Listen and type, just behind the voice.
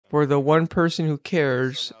For the one person who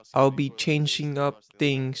cares, I'll be changing up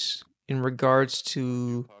things in regards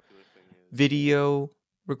to video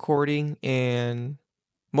recording and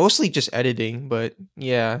mostly just editing, but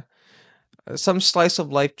yeah, some slice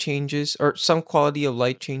of life changes or some quality of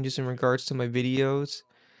life changes in regards to my videos.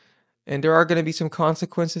 And there are going to be some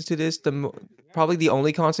consequences to this. Probably the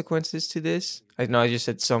only consequences to this. I know I just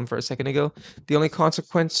said some for a second ago. The only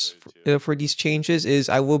consequence for these changes is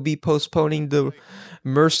I will be postponing the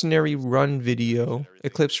mercenary run video,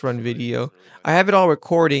 Eclipse run video. I have it all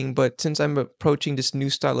recording, but since I'm approaching this new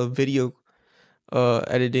style of video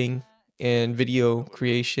editing and video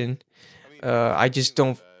creation, I just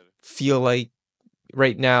don't feel like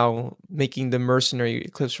right now making the mercenary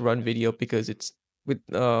Eclipse run video because it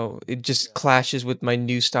just clashes with my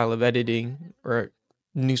new style of editing or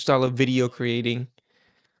new style of video creating.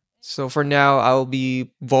 So for now, I'll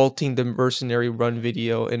be vaulting the mercenary run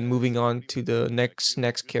video and moving on to the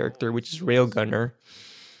next character, which is Railgunner.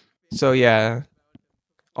 So yeah.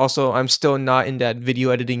 Also, I'm still not in that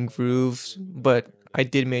video editing groove, but I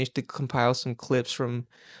did manage to compile some clips from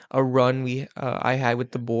a run I had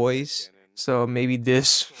with the boys. So maybe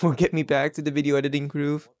this will get me back to the video editing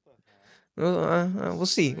groove. Well, we'll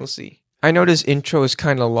see. We'll see. I know this intro is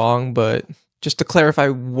kind of long, but just to clarify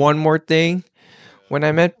one more thing, when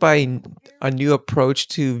I meant by a new approach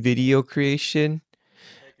to video creation,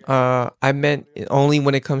 I meant only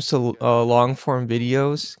when it comes to long form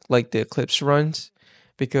videos like the Eclipse runs,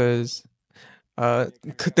 because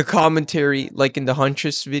the commentary, like in the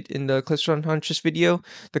in the Eclipse run Huntress video,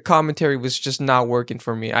 the commentary was just not working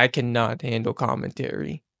for me. I cannot handle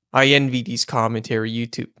commentary. I envy these commentary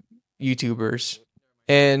YouTubers.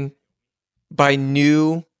 And by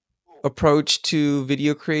new approach to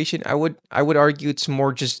video creation, I would argue it's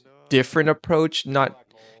more just different approach, not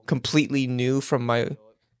completely new from my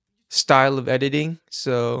style of editing.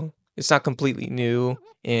 So it's not completely new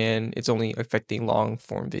and it's only affecting long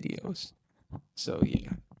form videos. So yeah.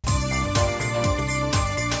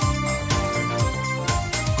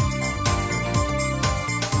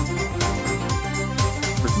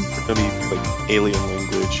 It's gonna be like alien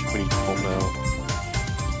language when you come out.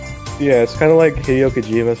 Yeah, it's kind of like Hideo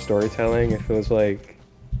Kojima storytelling. It feels like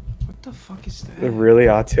What the fuck is that? really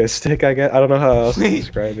autistic. I guess I don't know how else to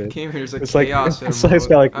describe it. Came here, there's like It's like chaos it's like, it's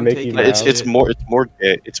got like I'm Mickey taking Mouse. It's more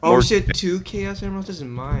gay. It's Oh more shit, two chaos emeralds isn't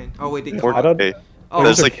mine. Oh wait, they more I don't- gay. Oh,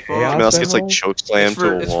 There's a like chaos mouse gets like emerald? choke slammed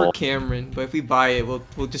to a it's wall. for Cameron, but if we buy it, we'll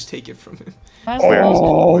just take it from him.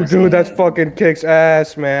 Oh, dude, that fucking kicks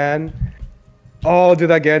ass, man. Oh, dude,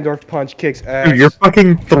 that Ganondorf punch kicks ass. Dude, you're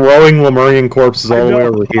fucking throwing Lemurian corpses all the way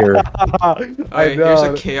over here. I Alright, know. here's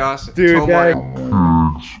a chaos. Dude, Tomar,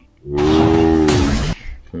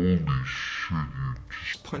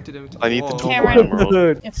 punted him to the I need the wall. Tomar Cameron. Emerald.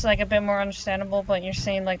 Dude, It's like a bit more understandable, but you're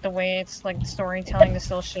saying like the way it's like storytelling is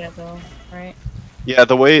still shit though, right? Yeah,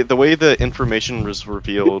 the way the information was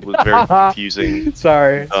revealed was very confusing.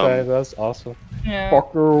 sorry, that's awesome. Yeah.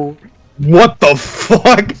 Fuck you. What the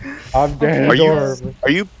fuck? I'm Ganondorf.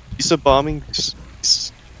 Are you pizza bombing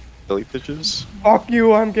jellyfishes? Fuck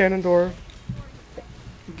you, I'm Ganondorf.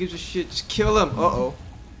 Who gives a shit? Just kill him. Uh-oh.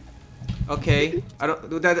 Okay. I don't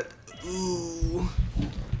do that. Ooh.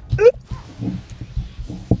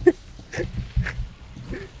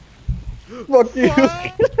 Fuck you.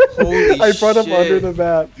 Holy I brought him shit. under the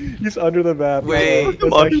map. He's under the map. Wait. That's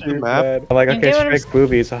Him under actually the map? bad. I'm like, You okay, get what I'm fake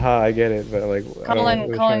boobies, haha, I get it, but like, I don't know what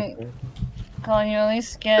you're trying to say. Colin, you at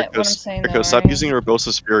least get what I'm saying though, Stop right? using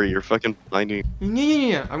Urbosa's Fury. You're fucking blinding.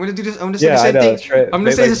 Yeah. I'm gonna do this. I'm gonna say Yeah, the I same know. thing. That's right. I'm gonna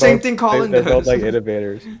They, say like, the same both- thing Colin they're does. both like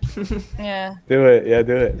innovators. Yeah. Do it, yeah,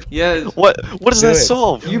 do it. Yeah. What does Do that it.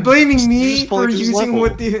 solve? You're blaming You me just for played this using level.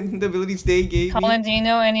 what the abilities they gave me. Colin, do you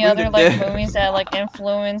know any Bring other it like down. movies that like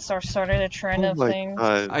influence or started a trend Oh of my things?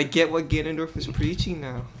 god. I get what Ganondorf is preaching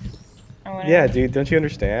now. Or whatever? Yeah, dude, don't you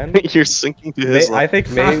understand? You're sinking to his I think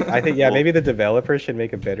level. maybe the developers should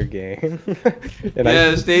make a better game. And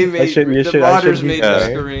Yes, they made you the should- I modders should be made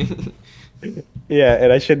blamed. Masquerade. Yeah,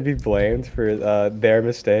 and I shouldn't be blamed for their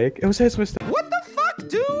mistake. It was his mistake. What the fuck,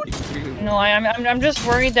 dude? No, I'm just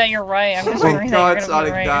worried that you're right. I'm just Oh my worried god, that you're gonna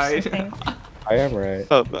Sonic be right. or died. something. I am right.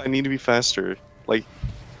 Oh, I need to be faster. Like,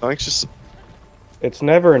 Sonic's just It's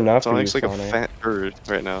never enough for you, Sonic's like a Sonic. fat bird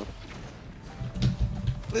right now.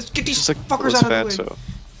 Let's get these Just like fuckers less out fat, of the way. so.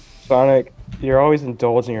 Sonic, you're always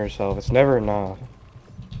indulging yourself. It's never enough.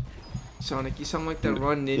 Sonic, you sound like that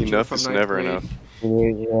run ninja Enough from is ninth never grade. enough.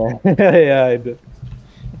 Yeah, yeah, I do.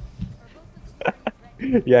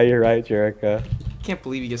 Yeah, you're right, Jericho. Can't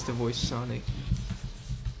believe he gets to voice Sonic.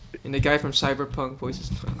 And the guy from Cyberpunk voices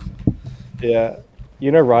Sonic. Yeah.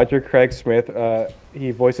 You know Roger Craig Smith, he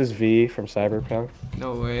voices V from Cyberpunk.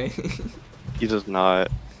 No way. He does not.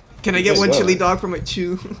 Can I get Yes, one sir. chili dog for my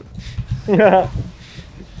chew? Can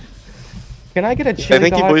I get a chili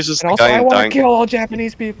think he dog? was just And the also, guy I in want to Dying- kill all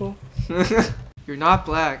Japanese people. You're not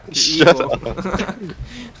black. You're Shut evil.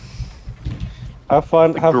 Have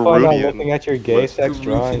fun. Like Have fun Peruvian. looking at your gay What? sex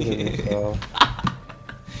drawings and Peruvian. stuff.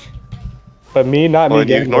 But me, not Well, me, and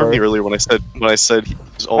you ignored me Gandor. earlier when I said he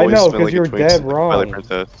was I always know, been 'cause like you a were twink dead Twilight wrong.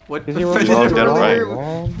 Princess. What Because you were offended him dead earlier? right.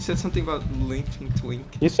 man. You said something about Link being twink.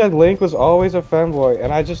 You said Link was always a femboy,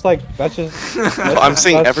 and I just like that's just. That's I'm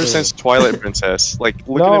saying ever disgusting. since Twilight Princess. Like,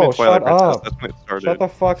 look at him No, in Twilight shut Princess. up. That's when it started. Shut the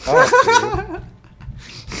fuck up,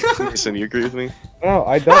 dude. Mason, you agree with me? No,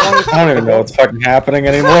 I don't want to. I don't even know what's fucking happening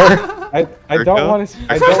anymore. I don't want to.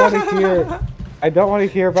 I don't want to hear. I don't want to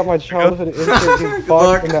hear about my childhood instinct being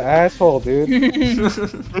luck. fucked in the asshole, dude.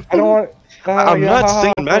 I don't want. I'm yeah, not haha,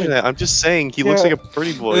 saying funny. imagine that. I'm just saying he looks Yeah. like a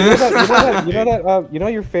pretty boy. You know that. You know that. You know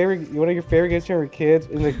your favorite. One of your favorite games when you were kids,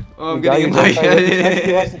 and the. Oh, I'm the guy getting you just like,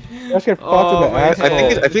 lightheaded. Let's get fucked Oh, in the my asshole.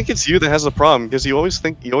 God. I think it's you that has the problem because you always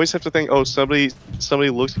have to think, oh, somebody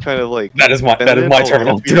looks kind of like That is my feminine.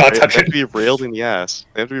 terminal. They Do not have touch to it. be railed in the ass.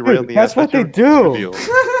 They have to be railed in the That's ass. what they your do. reveal.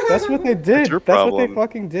 That's what they did. your That's what they problem.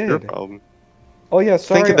 fucking did. Your problem. Oh yeah, I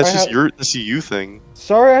sorry. think that's I have, that's a you thing.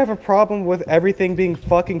 sorry, I have a problem with everything being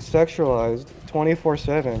fucking sexualized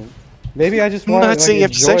 24/7. Maybe I just I'm want. not saying you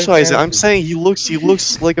have to enjoy sexualize it. I'm fantasy. saying he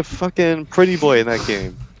looks like a fucking pretty boy in that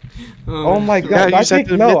game. Oh my Yeah, god! you I just have think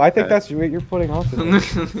to no. admit I think that. that's what you're putting onto me.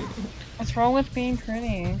 What's wrong with being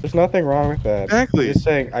pretty? There's nothing wrong with that. Exactly. I'm just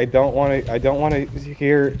saying I don't want to. I don't want to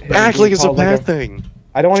hear. Him Act being like it's a called bad thing.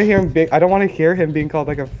 I don't want to hear him. I don't want to hear him being called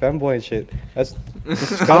like a femboy and shit. That's. I'm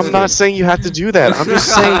disgusting. not saying you have to do that. I'm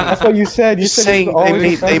just saying. That's what you said. You Just said saying he was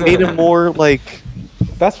always they a made femboy. him more like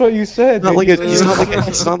That's what you said. not dude. like You a said he's he not was- like a,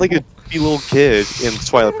 he's not like a wee little kid in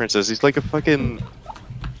Twilight Princess. He's like a fucking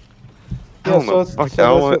I Yeah, don't so know. it's, Fuck, so I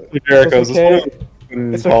don't that's want. what- Jericho's it's okay.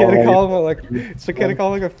 It's okay to Follow call him like it's okay to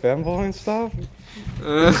call him like a femboy and stuff.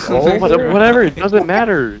 Oh, whatever. It doesn't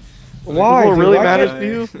matter. Why? What dude? really Why matters can't-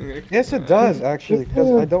 to you? Yes, it does actually, because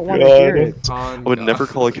I don't want to God. hear it. I would never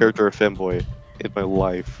call a character a femboy in my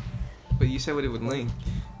life. But you said what it would link.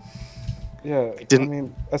 Yeah, I didn't-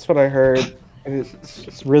 mean that's what I heard. And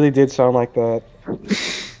it really did sound like that.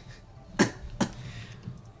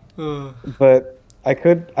 But I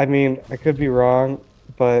could. I mean, I could be wrong.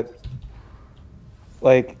 But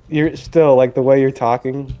like, you're still like the way you're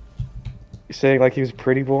talking. You're saying like he was a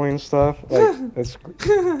pretty boy and stuff. Like that's.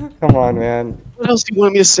 Come on, man. What else do you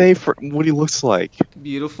want me to say for what he looks like?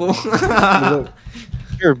 Beautiful. You look-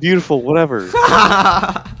 You're beautiful, whatever.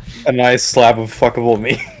 A nice slab of fuckable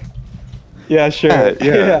meat. Yeah, sure.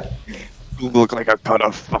 Yeah. You look like a cut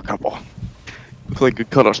of fuckable. Look like a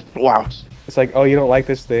cut of wow. It's like, oh, you don't like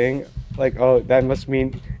this thing. Like, oh, that must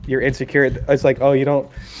mean you're insecure. It's like, oh, you don't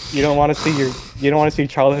want to see you don't want to see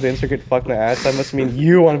childhood insecure get fucked in the ass. That must mean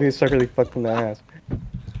you want to be secretly fucked in the ass.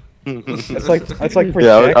 It's like projection.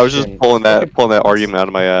 Yeah, I was just pulling that argument out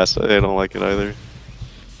of my ass. I don't like it either.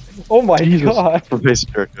 Oh my god. For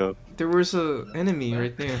basic Jericho. There was a enemy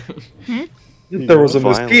right there. There was a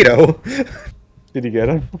Violent. mosquito. Did you get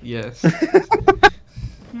him? Yes.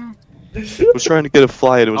 I was trying to get a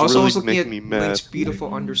fly and it was Also, I was really looking at making me mad. Link's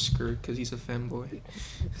beautiful underskirt because he's a femboy.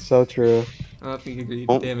 So true. I think you agree.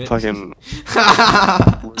 Don't Damn it. fucking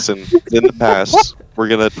listen. In the past, we're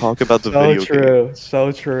gonna talk about the So video game. true.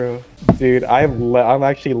 So true. Dude, I'm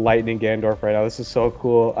actually lightning Gandorf right now. This is so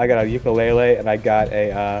cool. I got a ukulele and I got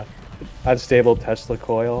a unstable Tesla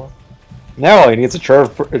coil. Now he needs a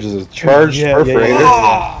charged perforator.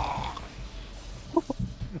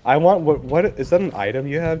 I want what is that an item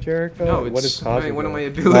you have, Jericho? No, What is it's causing one of my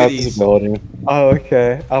that? That's abilities. his ability. Oh,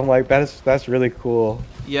 okay. I'm like that's really cool.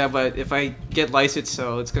 Yeah, but if I get Lysed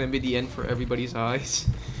Cell, it's gonna be the end for everybody's eyes.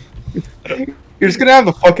 You're just gonna have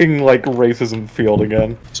the fucking like racism field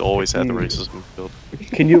again. It's always had the racism field.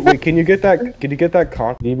 Can you get that? Can you get that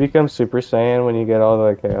conk? Do you become Super Saiyan when you get all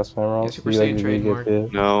the Chaos Emeralds? Super Do you, Saiyan do you get trademark. to-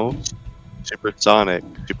 No. Supersonic.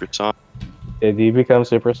 Yeah, do you become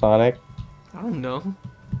Supersonic? I don't know.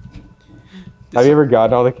 Have you ever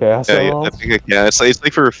gotten all the Chaos Yeah, I Emeralds? think I can. It's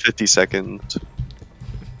like for 50 seconds.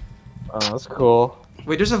 Oh, that's cool.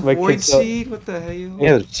 Wait, there's a My void kids don't- seed? What the hell?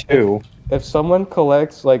 Yeah, there's two. If someone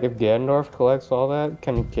collects, like, if Gandorf collects all that,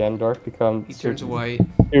 can Gandorf become? He turns Super-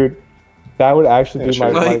 white. Dude, that would actually be Yeah,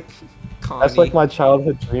 my sure. Like, That's like Connie. my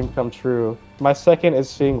childhood dream come true. My second is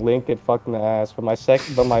seeing Link get fucked in the ass, but my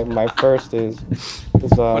first is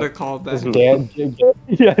What a is callback.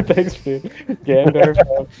 Yeah, thanks, dude.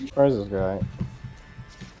 Gandalf. Where's this guy?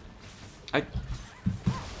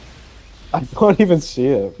 I don't even see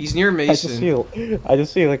him. He's near I just Mason.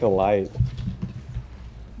 see like a light.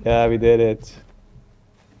 Yeah, we did it.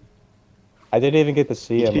 I didn't even get to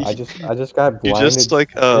see him. I just got You blinded. just like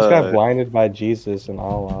I just got blinded by Jesus and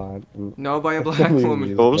Allah. No, by a black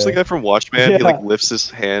woman. What was the guy from Watchmen? He like Yeah. lifts his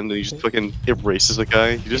hand and he just fucking erases a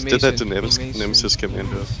guy. You just did that to Nemesis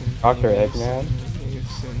Commando. Dr. Eggman?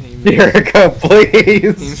 Jericho,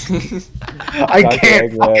 please. I Dr.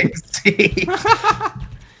 can't Eggman. fucking see.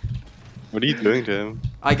 What are you doing to him?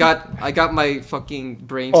 I got my fucking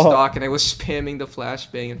brain Oh. stock and I was spamming the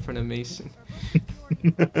flashbang in front of Mason.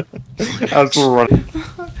 I was running.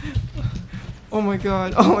 Oh my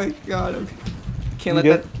god! Oh my god! I can't let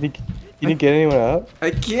that. You didn't get anyone up?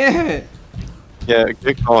 I can't. Yeah,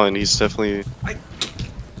 get Colin. He's definitely.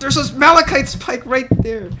 There's this malachite spike right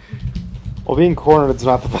there. Well, being cornered is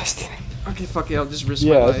not the best thing. Okay, fuck it. I'll just risk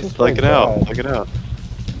Yeah, my it's life. just Like it out. bad. Like it out.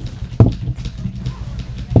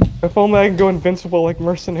 If only I can go invincible like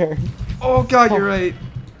mercenary. Oh god, you're right.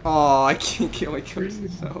 Oh, I can't kill my kills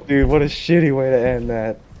myself. Dude, what a shitty way to end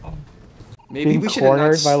that. Maybe Being we should have not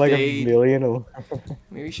cornered by like a stayed. million.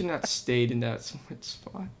 Maybe we should not stayed in that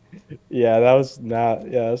spot. Yeah, that's not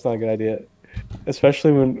a good idea.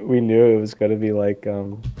 Especially when we knew it was gonna be like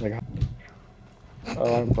oh,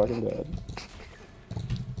 I'm fucking dead.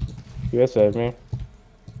 You guys saved me.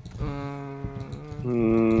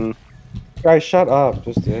 Hmm. Guys, shut up.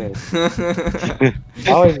 Just do it.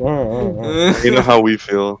 Always. You know how we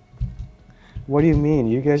feel. What do you mean?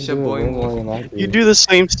 You guys do it way Shaboing. more than I do. You do the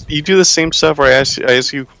same. You do the same stuff. Where I ask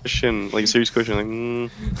you a question, like a serious question,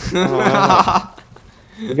 like.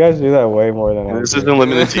 You guys do that way more than I This do. isn't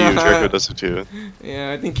limited to you. Jericho does it too.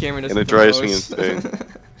 Yeah, I think Cameron does. And it drives me insane.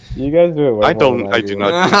 You guys do it way I more don't. than I do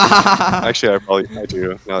not. Actually, I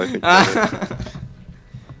do. Now that I think about it.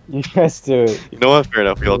 You guys do it. You know what? Fair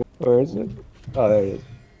enough. We'll. Where is it? Oh, there it is.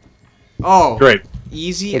 Oh, Great.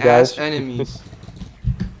 easy Hey, ass guys. enemies.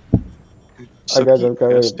 I got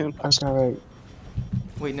it. Keep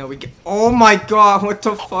Wait, no, we get. Oh my god, what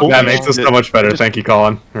the fuck? That makes us so much better. Thank you,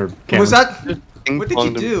 Colin. Or Cameron. Was that? ping What did you ponged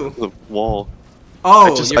him do? to the wall.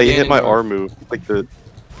 Oh, I you're hit my Ganondorf. R move, like the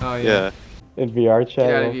Oh yeah. yeah. In VR chat.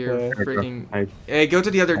 Get out of real here, quick. freaking. I- Hey, go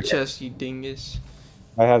to the other chest, you dingus.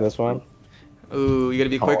 I have this one. Ooh, you gotta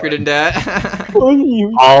be quicker than that.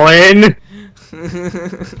 Colin.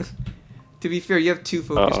 To be fair, you have 2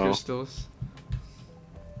 focus Uh-oh. crystals.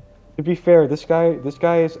 To be fair, this guy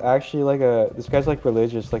is actually like this guy's like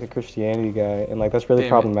religious, like a Christianity guy, and like that's really Damn it.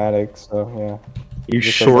 problematic. So yeah. You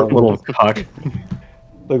Just short like- little cuck.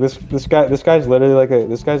 Like this guy's literally like a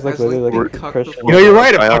Guy's literally like like the a cuck Christian. You know, you're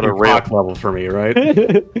right. I At oughta fucking rail. cock level for me, right?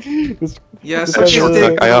 this, Yeah, This suck guy's his literally-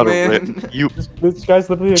 dick, I oughta man. you. this guy's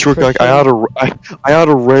literally a Short guy, Christian. I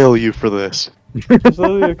oughta rail you for this. He's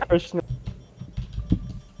literally a Christian.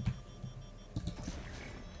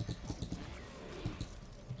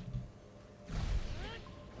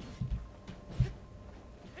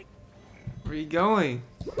 Where are you going?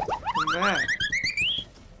 Come back.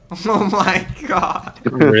 Oh my god.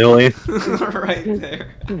 Really? Right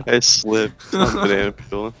there. I slipped on banana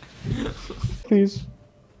peel. Please.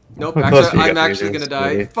 Nope, Plus actually, you I'm got actually gonna mediums,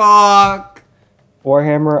 die. maybe. Fuck!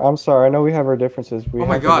 Warhammer, I'm sorry. I know we have our differences. We Oh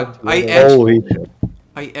my have to god, work I together. edged- Holy shit.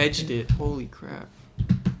 I edged it. Holy crap.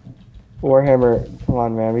 Warhammer, come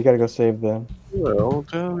on, man. We gotta go save them. Well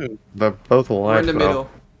done. They're both alive. We're in the though. middle.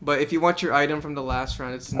 But if you want your item from the last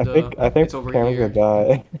round, it's in I think it's over Cameron's here.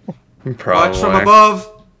 gonna die. Watch from Probably.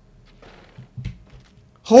 above!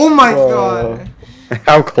 Oh my Whoa. god!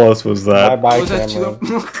 How close was that? Bye, Was that Cameron.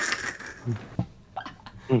 too up?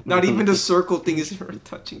 Not even the circle thing is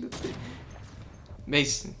touching the thing.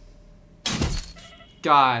 Mason.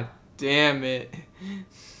 God damn it.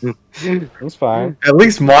 It's fine. At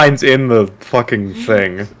least mine's in the fucking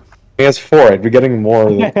thing. He has 4. I'd be getting more.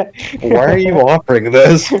 Why are you offering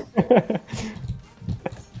this?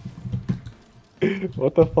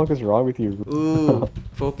 What the fuck is wrong with you? Ooh,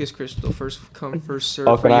 focus crystal. First come, first serve.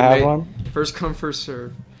 Oh, for can I you, have mate. one? First come, first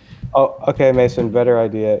serve. Oh, okay, Mason. Better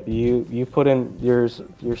idea. You put in your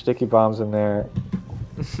sticky bombs in there,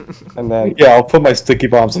 and then Yeah, I'll put my sticky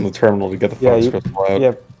bombs in the terminal to get the Yeah, focus you- crystal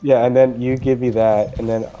out. yeah, and then you give me that, and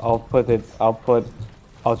then I'll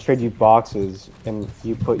trade you boxes, and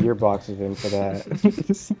you put your boxes in for that.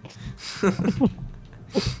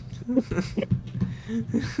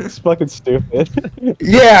 It's fucking stupid.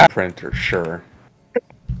 Yeah! Printer, sure.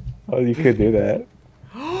 Oh, you could do that.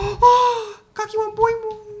 Cocky one boing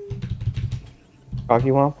boing. Cocky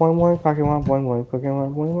 1.1, cocky 1.1, cocky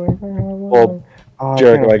 1.1, cocky 1.1. Well, Oh,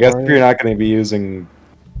 Jericho, can't I guess afford you're it. not going to be using...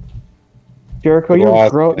 Jericho, the you're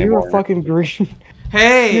last you're anymore. fucking green.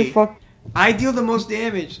 Hey! You're fuck. I deal the most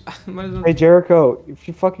damage. Might as well- Hey Jericho, if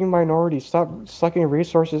you fucking minority, stop sucking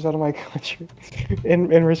resources out of my country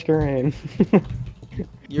and risk your aim.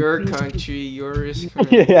 Your country, yours.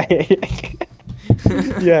 Yeah,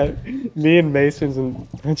 yeah. Me and Masons and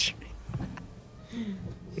country.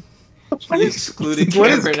 You excluded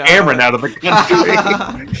What is Cameron out of the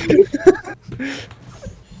country?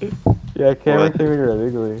 Yeah, Cameron What? came here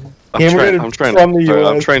illegally. I'm trying from the sorry,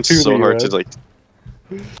 I'm US trying to so the hard to US. like.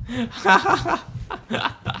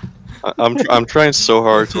 I'm trying so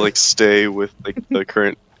hard to like stay with like the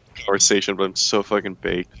current conversation, but I'm so fucking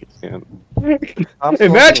baked. I can't. I'm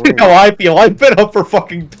Imagine smoking how weed. I feel. I've been up for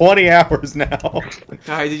fucking 20 hours now.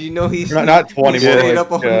 Guy, did you know he's Not 20 he more. stayed Like,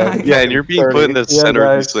 up all night? Yeah, and you're being put in the 30. Yeah, center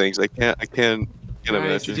of guys. these things. I can't Guys,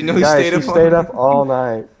 imagine. did you know he Guys, stayed he up stayed all up all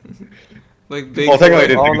night. Like big Well, technically I boy.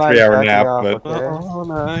 did All take a night 3-hour backing nap, off, but okay? All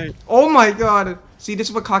night. Oh my god! See, this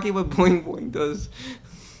is what cocky what boing boing does.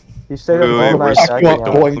 He stayed Wait, up wait, all night where's- backing what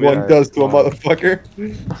off. boing boing does to a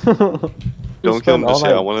motherfucker. Don't kill him just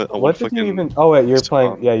yet. I wanna What did you fucking even? Oh wait, you're stop.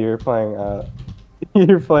 playing. Yeah, you're playing.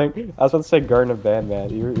 You're playing. I was about to say Garden of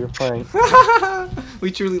Bandman. You're playing.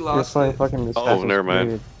 We truly You're lost playing it. fucking. Assassin's never mind.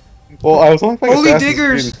 Creed. Well, I was only playing Holy Assassin's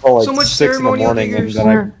diggers! Creed until like So much 6 in the ceremonial morning, diggers. and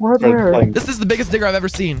then I Where? started playing This is the biggest digger I've ever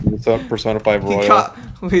seen. Persona 5 He Royal. got.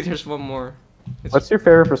 Wait, there's one more. It's- What's your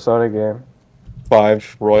favorite Persona game?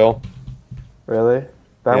 5 Royal. Really?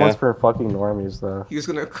 That Yeah. one's for fucking normies though. He was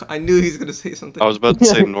gonna. I knew he was gonna say something. I was about to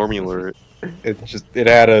say normie alert. It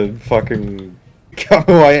had a fucking.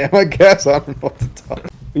 Who I am, I guess. I don't know what to talk.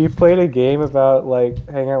 You played a game about like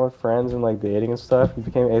hanging out with friends and like dating and stuff. You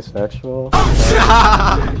became asexual.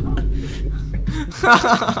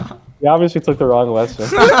 You obviously took the wrong lesson.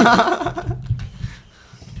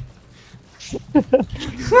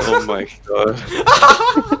 Oh my god.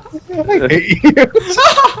 I hate you.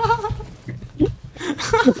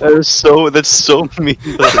 That's so mean,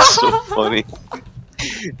 but it's so funny.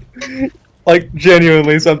 Like,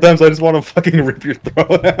 genuinely, sometimes I just want to fucking rip your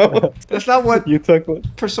throat out. That's not what You took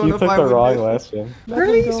Persona 5 the would wrong do. lesson.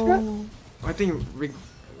 I think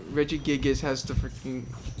Reggie Gigas has the freaking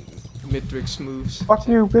Mithrix moves. Fuck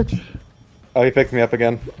you, bitch. Oh, he picked me up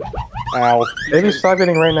again. Ow. Maybe stop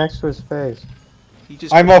getting right next to his face. He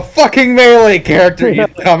just. I'm a fucking melee character, you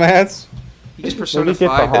dumbass. He just Persona Maybe get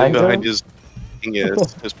 5 behind that. Behind his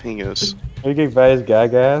pingus. You get by his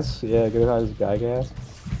gag ass? Yeah, get behind his gag ass.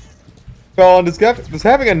 Colin, does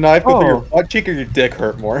having a knife go through your Oh. butt cheek or your dick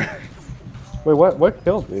hurt more? Wait, what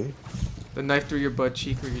killed me? The knife through your butt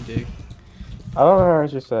cheek or your dick. I don't know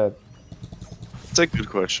what you said. It's a good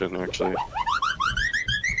question, actually.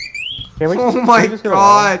 Can we, Oh can my we just go on?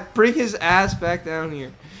 god! Bring his ass back down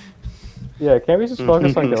here. Yeah, can't we just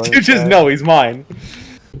focus on killing You this just guy? know he's mine.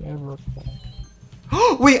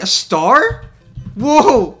 Wait, a star?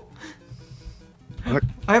 Whoa! What?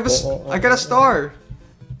 I have I got a star.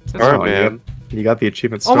 That's Alright, Oh, man. You got the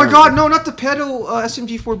achievement. Oh my god, no, not the pedal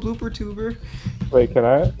SMG4 blooper tuber. Wait, can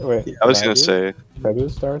I? Wait. I was can gonna do- say. Can I do a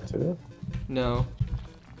star too? No.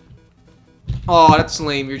 Oh, that's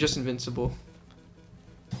lame. You're just invincible.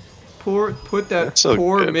 Put that That's so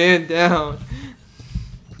poor good. man down.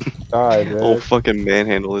 Die, dude. Oh, fucking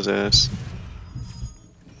manhandle his ass.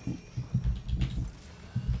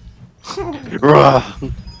 Rah.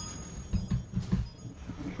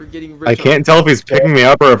 We're getting rich. I can't tell if he's picking me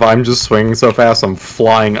up or if I'm just swinging so fast I'm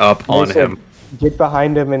flying up on Mason, him. Get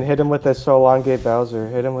behind him and hit him with the Solongate Bowser.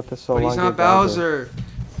 Hit him with the Solongate But he's not Bowser. Bowser.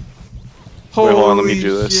 Wait, Holy hold on, let me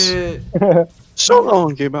do this. shit. So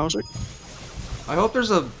long, Game Bowser. I hope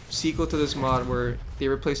there's a sequel to this mod where they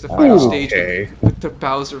replace the final stage Okay. with the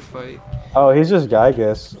Bowser fight. Oh, he's just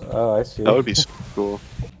Gygus. Oh, I see. That would be so cool.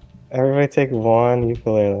 Everybody take one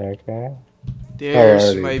ukulele, okay?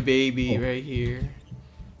 There's Alrighty. my baby right here.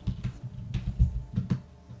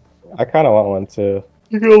 I kind of want one too.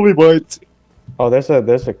 You can only bite. Oh, there's a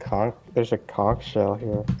conch shell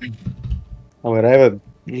here. Oh wait,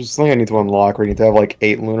 there's something I need to unlock where you need to have like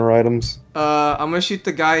 8 lunar items. I'm gonna shoot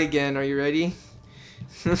the guy again. Are you ready?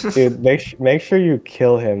 Dude, make sure you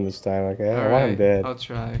kill him this time, okay? I want him dead. I'll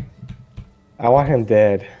try. I want him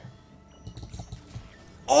dead.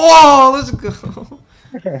 Oh, let's go.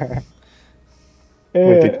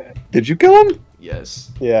 Wait, did you kill him?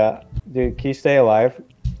 Yes. Yeah, dude, can you stay alive?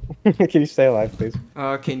 Can you stay alive, please?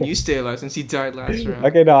 Can you stay alive since he died last round?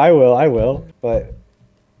 Okay, no, I will, but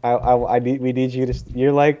we need you to.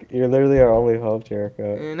 You're literally our only hope,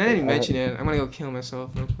 Jericho. And I didn't mention it. I'm gonna go kill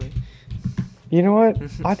myself real quick. You know what?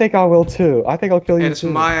 I think I will too. I think I'll kill you And it's too.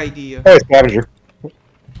 my idea. Hey, scavenger.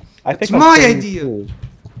 I think It's I'll my kill you idea. too.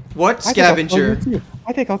 What I think I'll kill you scavenger? too.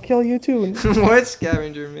 I think I'll kill you too. What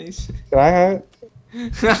scavenger, Mason? Can I have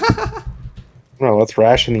it? No, let's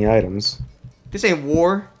ration the items. This ain't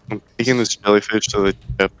war. I'm taking this jellyfish to the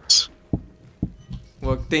chips.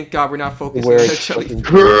 Well, thank God we're not focusing Where on the it's jellyfish.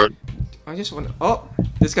 fucking- I just want to. Oh,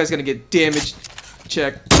 this guy's gonna get damaged.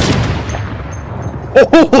 Check.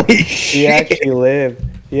 Holy He shit! actually lived.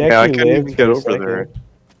 He Yeah, I actually couldn't lived even get for a over there. second.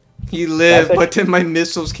 He lived, That's but then my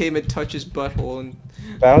missiles came and touched his butthole, and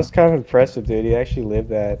That was kind of impressive, dude. He actually lived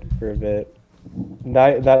that for a bit.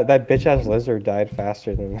 That bitch ass lizard died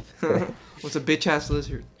faster than. what's a bitch ass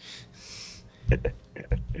lizard?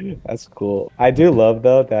 That's cool. I do love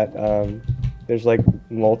though that there's like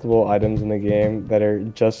multiple items in the game that are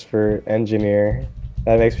just for engineer.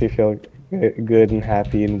 That makes me feel good and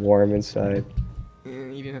happy and warm inside.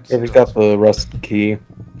 You didn't have to. Whoever's got the rusted key.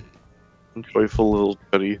 Joyful little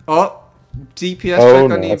buddy. Oh, DPS Oh, check on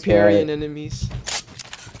no, the that's Empyrean right. enemies.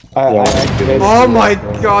 I Yeah. activated Oh the- my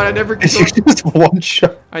God! I never It's killed. just one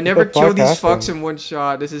shot. I never the killed fuck these fucks happened? in one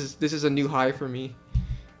shot. This is a new high for me.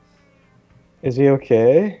 Is he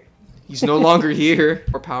okay? He's no longer here.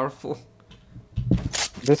 More powerful.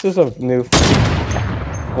 This is a new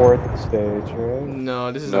fourth stage, right?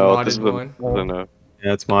 No, this is No, a this is modded the one. enough.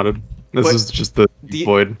 Yeah, it's modded. This What? is just the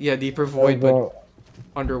void. Yeah, deeper void, but Although,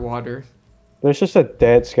 underwater. there's just a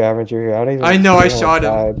dead scavenger here. I don't even. I know, I how it shot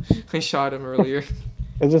him. died. I shot him earlier.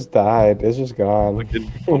 It just died. It's just gone. Like, it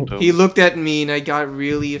bumped He him. looked at me and I got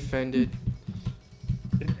really offended.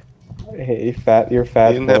 Hey, you're You fat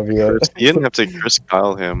didn't, have to phobia. you didn't have to Chris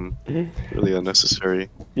Kyle him. Really unnecessary.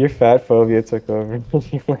 Your fat phobia took over.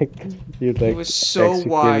 you He was so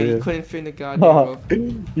wide, he couldn't fit in the goddamn Oh,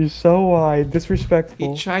 rope. you're so wide, He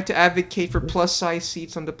disrespectful. tried to advocate for plus size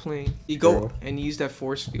seats on the plane. He go True. and use that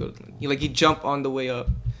force field. He jump on the way up.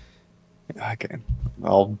 Okay.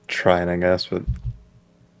 I'll try it, I guess, but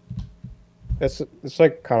It's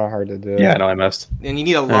like kind of hard to do. yeah, no, I missed. And you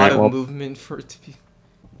need a lot Alright, of well- movement for it to be.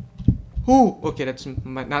 Ooh, okay, that's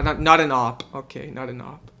not an op. Okay, not an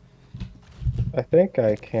op. I think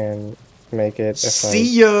I can make it.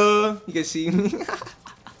 See ya. You guys see me?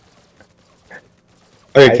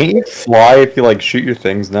 Okay, can't you fly if you like shoot your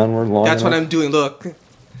things downward long That's what enough? I'm doing. Look.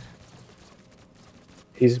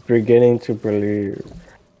 He's beginning to believe.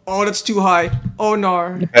 Oh, that's too high. Oh,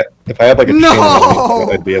 nar. If I had like a No!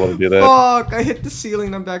 chain, I'd be able to do that. Fuck! I hit the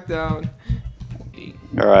ceiling. I'm back down.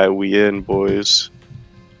 Alright, we in, boys.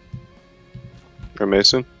 Or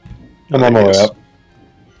Mason? I'm on my way Yes. up.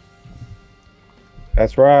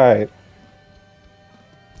 That's right.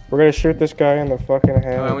 We're gonna shoot this guy in the fucking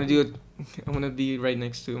head. I want to do it. I want to be right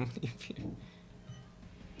next to him.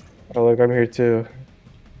 Oh look, I'm here too.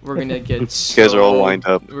 We're gonna get. You guys are all lined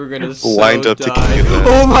up. We're gonna Lined up to die. kick it.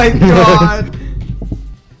 Oh my god!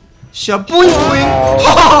 Shaboing!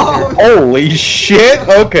 Oh! Holy shit!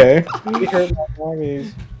 Okay. He hurt my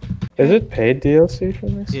mommies. Is it paid DLC for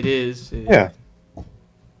this? It is. Yeah.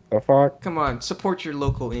 The fuck? Come on, support your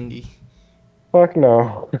local indie. Fuck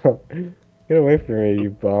no. Get away from me, you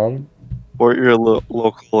bum. Or your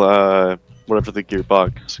local, whatever the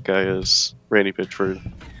gearbox guy is. Randy Pitchford.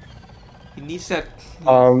 He needs that.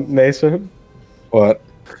 Mason. What?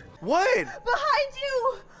 What? Behind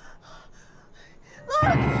you!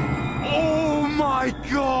 Look! Oh my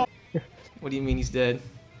god! What do you mean he's dead?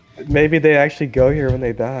 Maybe they actually go here when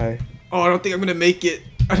they die. Oh, I don't think I'm gonna make it.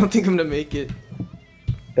 I don't think I'm gonna make it.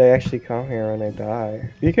 They actually come here when they die.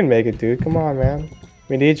 You can make it, dude. Come on, man.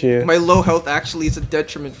 We need you. My low health actually is a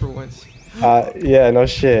detriment for once. Yeah, no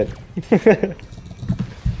shit.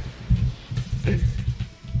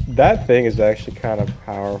 That thing is actually kind of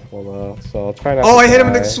powerful, though. So I'll try not. Oh, to I hit him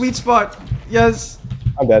in the die. sweet spot. Yes.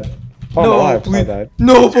 I'm dead. Oh, No, I please. died.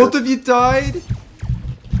 No, both of you died.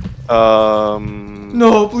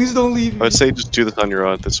 No, please don't leave me. I'd say just do this on your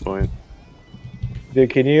own at this point. Dude,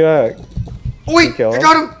 can you Oh, wait, kill I him?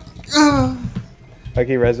 got him. Ugh. like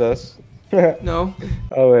he res us? No,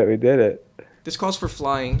 Oh wait, we did it. this calls for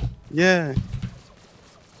flying. Yeah.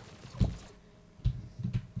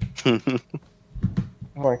 Come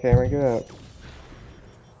on, Cameron, get up.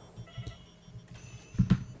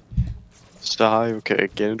 Sigh. Okay,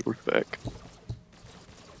 Ganondorf back.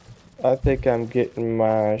 I think I'm getting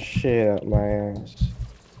my shit out my ass.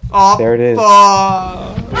 Oh, There it is.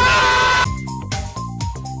 fuck.